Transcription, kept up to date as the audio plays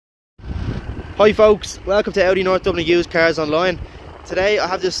Hi folks, welcome to Audi North Dublin Used Cars Online. Today I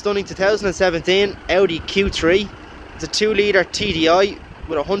have this stunning 2017 Audi Q3. It's a 2 litre TDI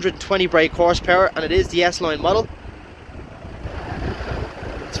with 120 brake horsepower and it is the S-Line model.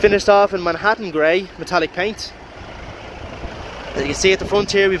 It's finished off in Manhattan grey metallic paint. As you can see at the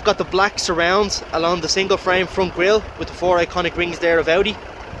front here, we've got the black surrounds along the single frame front grille with the 4 iconic rings there of Audi.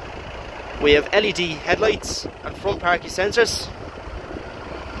 We have LED headlights and front parking sensors.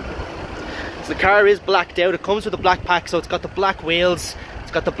 So the car is blacked out. It comes with a black pack, so it's got the black wheels, it's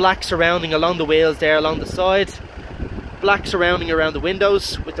got the black surrounding along the wheels there along the side, black surrounding around the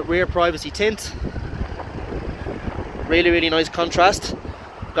windows with the rear privacy tint. Really nice contrast.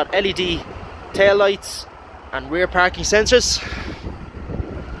 We've got LED tail lights and rear parking sensors.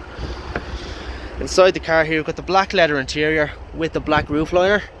 Inside the car here we've got the black leather interior with the black roof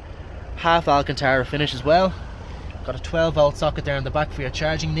liner, half Alcantara finish as well. Got a 12 volt socket there in the back for your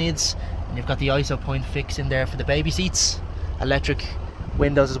charging needs, and you've got the ISO point fix in there for the baby seats, electric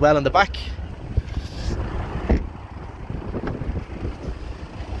windows as well in the back.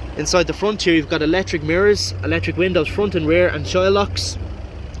 Inside the front here you've got electric mirrors, electric windows front and rear, and child locks.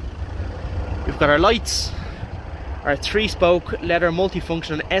 We've got our lights, our 3-spoke leather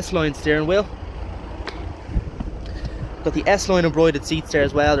multifunction S-Line steering wheel. Got the S-Line embroidered seats there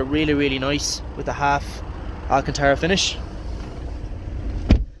as well. They're really nice with the half Alcantara finish.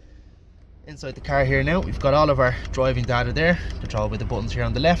 Inside the car here now we've got all of our driving data there, controlled with the buttons here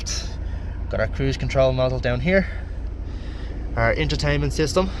on the left. We've got our cruise control model down here, our entertainment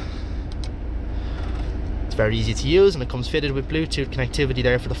system. It's very easy to use and it comes fitted with Bluetooth connectivity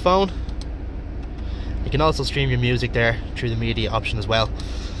there for the phone. You can also stream your music there through the media option as well.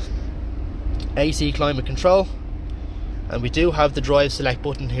 AC climate control, and we do have the drive select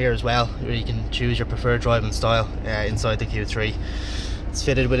button here as well, where you can choose your preferred driving style inside the Q3. It's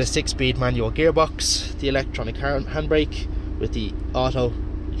fitted with a 6-speed manual gearbox, the electronic handbrake with the auto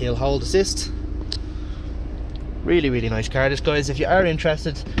hill hold assist. Really nice car this, guys. If you are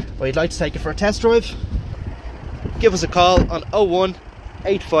interested or you'd like to take it for a test drive, give us a call on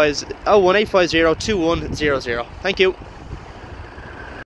 01850 2100. Thank you.